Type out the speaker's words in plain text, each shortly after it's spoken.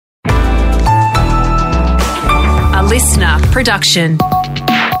listener production.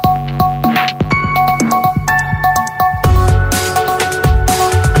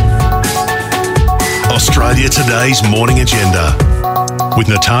 Australia Today's Morning Agenda with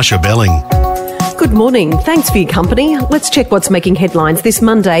Natasha Belling. Good morning. Thanks for your company. Let's check what's making headlines this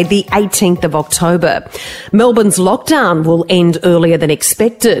Monday, the 18th of October. Melbourne's lockdown will end earlier than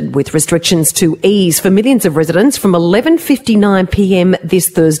expected, with restrictions to ease for millions of residents from 11:59pm this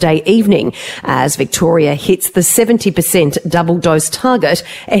Thursday evening, as Victoria hits the 70% double dose target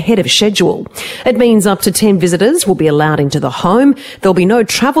ahead of schedule. It means up to 10 visitors will be allowed into the home. There'll be no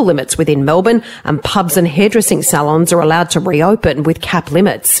travel limits within Melbourne, and pubs and hairdressing salons are allowed to reopen with cap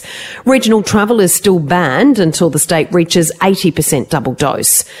limits. Regional travel is still banned until the state reaches 80% double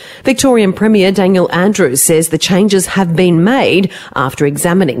dose. Victorian Premier Daniel Andrews says the changes have been made after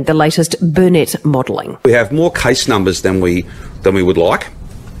examining the latest Burnett modelling. We have more case numbers than we would like,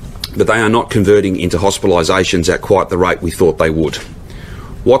 but they are not converting into hospitalisations at quite the rate we thought they would.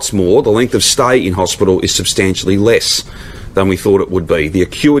 What's more, the length of stay in hospital is substantially less than we thought it would be. The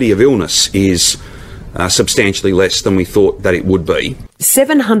acuity of illness is substantially less than we thought that it would be.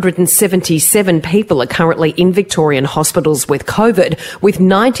 777 people are currently in Victorian hospitals with COVID, with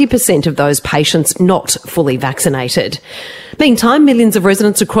 90% of those patients not fully vaccinated. Meantime, millions of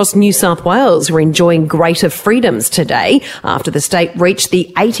residents across New South Wales are enjoying greater freedoms today after the state reached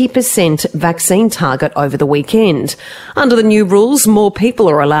the 80% vaccine target over the weekend. Under the new rules, more people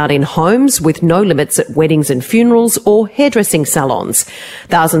are allowed in homes with no limits at weddings and funerals or hairdressing salons.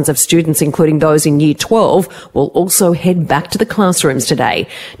 Thousands of students, including those in Year 12, will also head back to the classrooms today.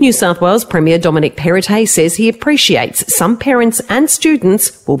 New South Wales Premier Dominic Perrottet says he appreciates some parents and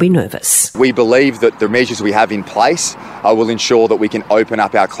students will be nervous. We believe that the measures we have in place will ensure that we can open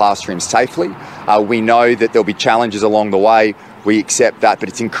up our classrooms safely. We know that there'll be challenges along the way. We accept that, but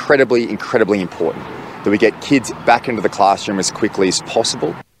it's incredibly, incredibly important that we get kids back into the classroom as quickly as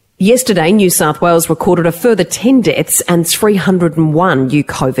possible. Yesterday, New South Wales recorded a further 10 deaths and 301 new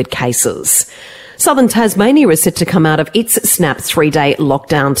COVID cases. Southern Tasmania is set to come out of its snap 3-day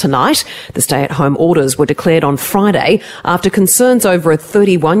lockdown tonight. The stay-at-home orders were declared on Friday after concerns over a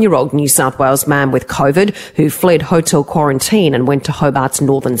 31-year-old New South Wales man with COVID who fled hotel quarantine and went to Hobart's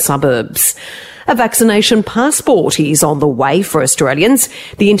northern suburbs. A vaccination passport is on the way for Australians.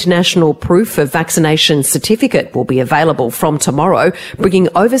 The international proof of vaccination certificate will be available from tomorrow, bringing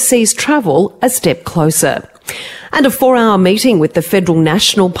overseas travel a step closer. And a 4-hour meeting with the Federal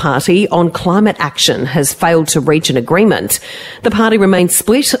National Party on climate action has failed to reach an agreement. The party remains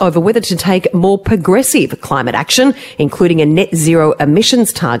split over whether to take more progressive climate action, including a net zero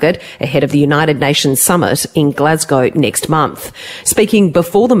emissions target ahead of the United Nations summit in Glasgow next month. Speaking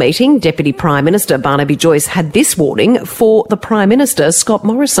before the meeting, Deputy Prime Minister Barnaby Joyce had this warning for the Prime Minister, Scott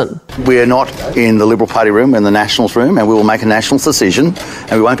Morrison. We are not in the Liberal Party room, we're in the Nationals room, and we will make a Nationals decision,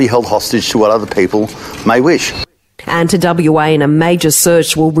 and we won't be held hostage to what other people may wish. And to WA, and a major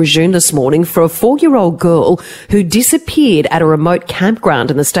search will resume this morning for a 4-year-old girl who disappeared at a remote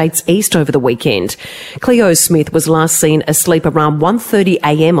campground in the state's east over the weekend. Cleo Smith was last seen asleep around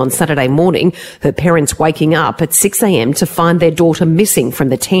 1:30am on Saturday morning, her parents waking up at 6am to find their daughter missing from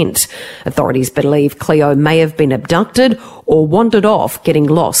the tent. Authorities believe Cleo may have been abducted or wandered off, getting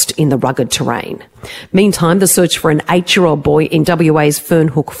lost in the rugged terrain. Meantime, the search for an 8-year-old boy in WA's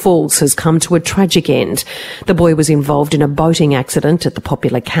Fernhook Falls has come to a tragic end. The boy was involved in a boating accident at the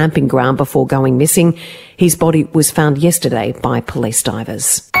popular camping ground before going missing. His body was found yesterday by police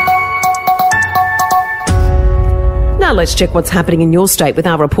divers. Now let's check what's happening in your state with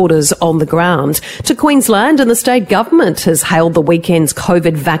our reporters on the ground. To Queensland, and the state government has hailed the weekend's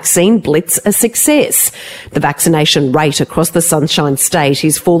COVID vaccine blitz a success. The vaccination rate across the Sunshine State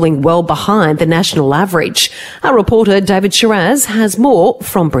is falling well behind the national average. Our reporter David Shiraz has more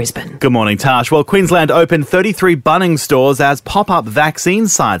from Brisbane. Good morning, Tash. Well, Queensland opened 33 Bunnings stores as pop-up vaccine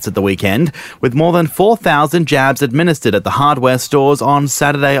sites at the weekend, with more than 4,000 jabs administered at the hardware stores on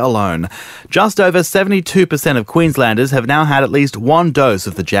Saturday alone. Just over 72% of Queenslanders have now had at least one dose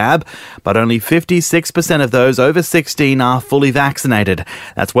of the jab, but only 56% of those over 16 are fully vaccinated.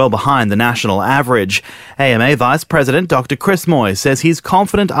 That's well behind the national average. AMA Vice President Dr. Chris Moy says he's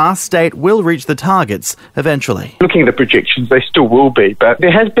confident our state will reach the targets eventually. Looking at the projections, they still will be, but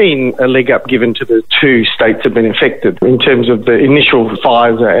there has been a leg up given to the 2 states that have been affected in terms of the initial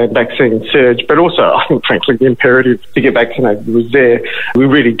Pfizer and vaccine surge, but also I think frankly the imperative to get vaccinated was there. We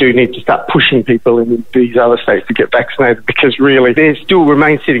really do need to start pushing people in these other states to get vaccinated, because really they still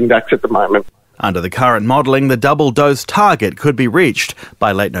remain sitting ducks at the moment. Under the current modelling, the double dose target could be reached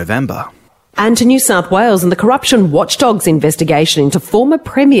by late November. And to New South Wales, and the Corruption Watchdog's investigation into former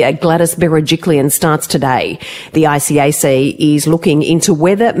Premier Gladys Berejiklian starts today. The ICAC is looking into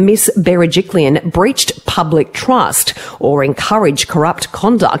whether Miss Berejiklian breached public trust or encouraged corrupt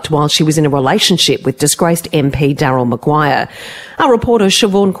conduct while she was in a relationship with disgraced MP Daryl Maguire. Our reporter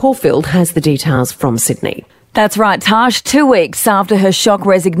Siobhan Caulfield has the details from Sydney. That's right, Tash. 2 weeks after her shock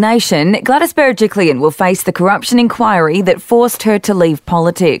resignation, Gladys Berejiklian will face the corruption inquiry that forced her to leave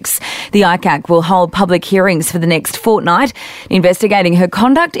politics. The ICAC will hold public hearings for the next fortnight, investigating her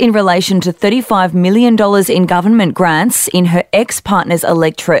conduct in relation to $35 million in government grants in her ex-partner's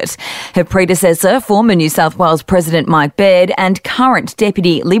electorate. Her predecessor, former New South Wales President Mike Baird, and current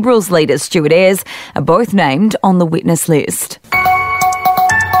Deputy Liberals leader Stuart Ayres are both named on the witness list.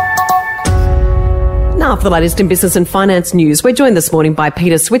 Now for the latest in business and finance news, we're joined this morning by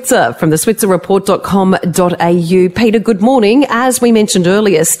Peter Switzer from the switzerreport.com.au. Peter, good morning. As we mentioned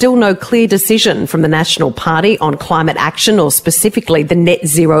earlier, still no clear decision from the National Party on climate action or specifically the net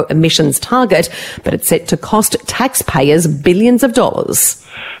zero emissions target, but it's set to cost taxpayers billions of dollars.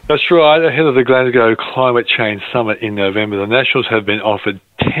 That's right. Ahead of the Glasgow Climate Change Summit in November, the Nationals have been offered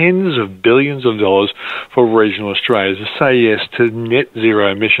tens of billions of dollars for regional Australia to say yes to net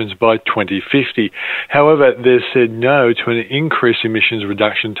zero emissions by 2050. However, they've said no to an increased emissions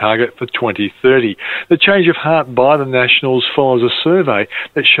reduction target for 2030. The change of heart by the Nationals follows a survey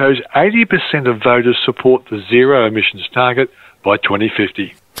that shows 80% of voters support the zero emissions target by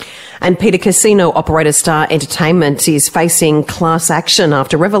 2050. And Peter, casino operator Star Entertainment is facing class action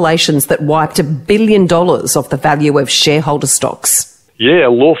after revelations that wiped $1 billion off the value of shareholder stocks. Yeah,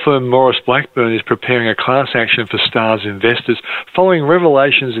 law firm Morris Blackburn is preparing a class action for Star's investors following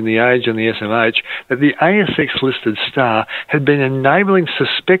revelations in The Age and the SMH that the ASX-listed Star had been enabling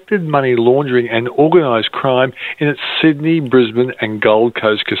suspected money laundering and organised crime in its Sydney, Brisbane and Gold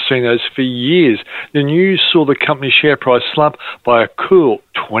Coast casinos for years. The news saw the company's share price slump by a cool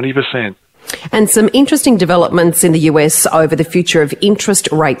 20%. And some interesting developments in the US over the future of interest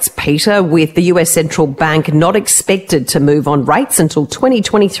rates, Peter, with the US Central Bank not expected to move on rates until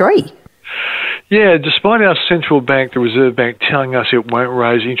 2023. Yeah, despite our central bank, the Reserve Bank, telling us it won't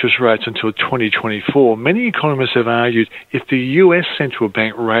raise interest rates until 2024, many economists have argued if the US Central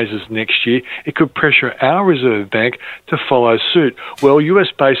Bank raises next year, it could pressure our Reserve Bank to follow suit. Well,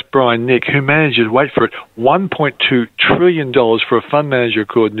 US-based Brian Nick, who manages, wait for it, $1.2 trillion for a fund manager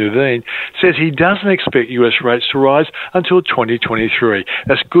called Nuveen, says he doesn't expect US rates to rise until 2023.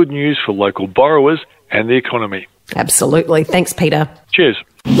 That's good news for local borrowers and the economy. Absolutely. Thanks, Peter. Cheers.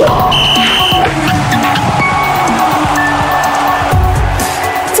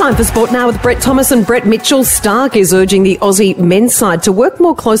 Time for sport now with Brett Thomas and Brett Mitchell. Stark is urging the Aussie men's side to work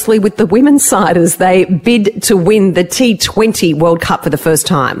more closely with the women's side as they bid to win the T20 World Cup for the first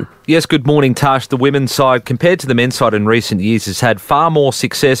time. Yes, good morning, Tash. The women's side, compared to the men's side in recent years, has had far more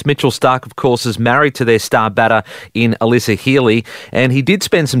success. Mitchell Stark, of course, is married to their star batter in Alyssa Healy, and he did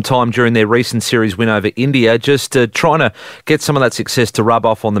spend some time during their recent series win over India just trying to get some of that success to rub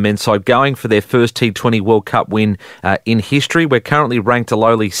off on the men's side, going for their first T20 World Cup win in history. We're currently ranked a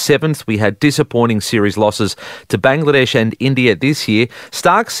lowly 7th. We had disappointing series losses to Bangladesh and India this year.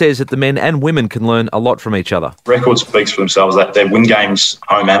 Stark says that the men and women can learn a lot from each other. Record speaks for themselves, that they win games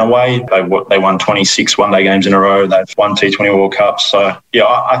home and away. They won 26 one-day games in a row. They've won T20 World Cups. So, yeah,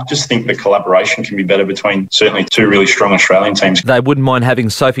 I just think the collaboration can be better between certainly two really strong Australian teams. They wouldn't mind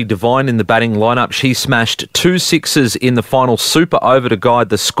having Sophie Devine in the batting lineup. She smashed 2 sixes in the final super over to guide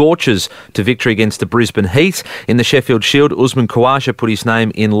the Scorchers to victory against the Brisbane Heat. In the Sheffield Shield, Usman Khawaja put his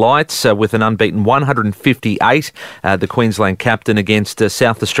name in lights with an unbeaten 158, the Queensland captain against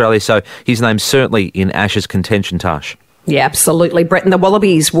South Australia. So his name's certainly in Ashes contention, Tash. Yeah, absolutely, Brett. And the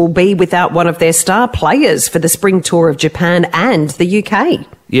Wallabies will be without one of their star players for the spring tour of Japan and the UK.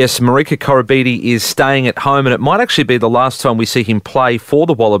 Yes, Marika Korobidi is staying at home, and it might actually be the last time we see him play for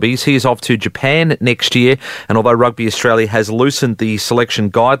the Wallabies. He is off to Japan next year, and although Rugby Australia has loosened the selection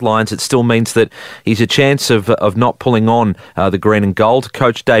guidelines, it still means that he's a chance of not pulling on the green and gold.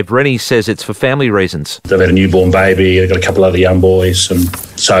 Coach Dave Rennie says it's for family reasons. They've had a newborn baby, they've got a couple of other young boys, and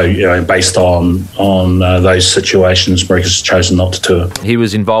so, based on those situations, Marika's chosen not to tour. He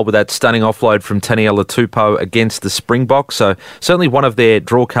was involved with that stunning offload from Taniela Tupou against the Springboks, so certainly one of their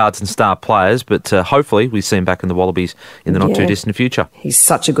draw cards and star players, but hopefully we see him back in the Wallabies in the not-too-distant future. He's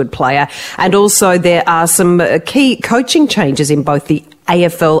such a good player. And also there are some key coaching changes in both the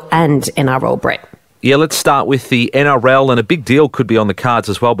AFL and NRL, Brett. Yeah, let's start with the NRL, and a big deal could be on the cards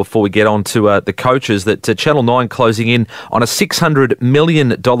as well before we get on to the coaches, that Channel 9 closing in on a $600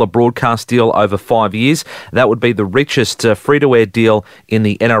 million broadcast deal over 5 years. That would be the richest free-to-air deal in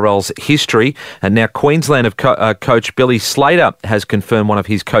the NRL's history. And now Queensland coach Billy Slater has confirmed one of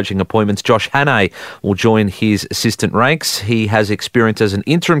his coaching appointments. Josh Hannay will join his assistant ranks. He has experience as an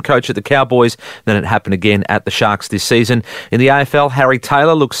interim coach at the Cowboys, then it happened again at the Sharks this season. In the AFL, Harry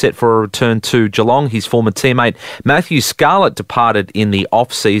Taylor looks set for a return to Geelong. His former teammate Matthew Scarlett departed in the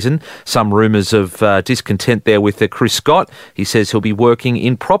off-season. Some rumours of discontent there with Chris Scott. He says he'll be working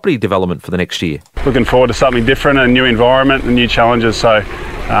in property development for the next year. Looking forward to something different, a new environment and new challenges, so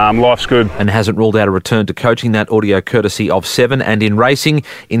life's good. And hasn't ruled out a return to coaching. That audio courtesy of Seven. And in racing,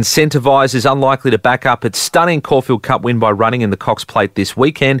 Incentivise is unlikely to back up its stunning Caulfield Cup win by running in the Cox Plate this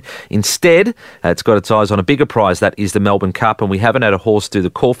weekend. Instead, it's got its eyes on a bigger prize, that is the Melbourne Cup, and we haven't had a horse do the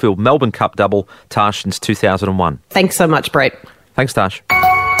Caulfield Melbourne Cup double, Tash, since 2001. Thanks so much, Brett. Thanks, Tash.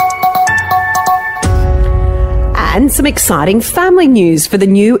 And some exciting family news for the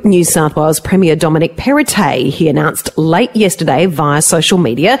new New South Wales Premier Dominic Perrottet. He announced late yesterday via social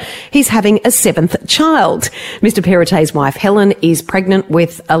media he's having a 7th child. Mr. Perrottet's wife Helen is pregnant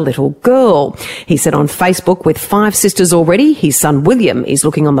with a little girl. He said on Facebook, with 5 sisters already, his son William is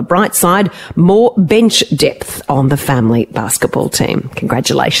looking on the bright side, more bench depth on the family basketball team.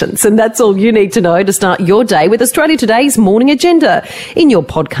 Congratulations. And that's all you need to know to start your day with Australia Today's Morning Agenda in your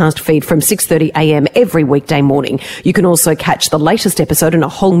podcast feed from 6:30am every weekday morning. You can also catch the latest episode in a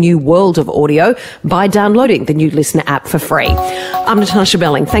whole new world of audio by downloading the new Listener app for free. I'm Natasha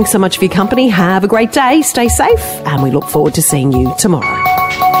Belling. Thanks so much for your company. Have a great day. Stay safe. And we look forward to seeing you tomorrow.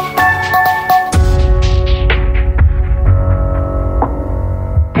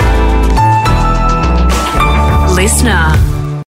 Listener.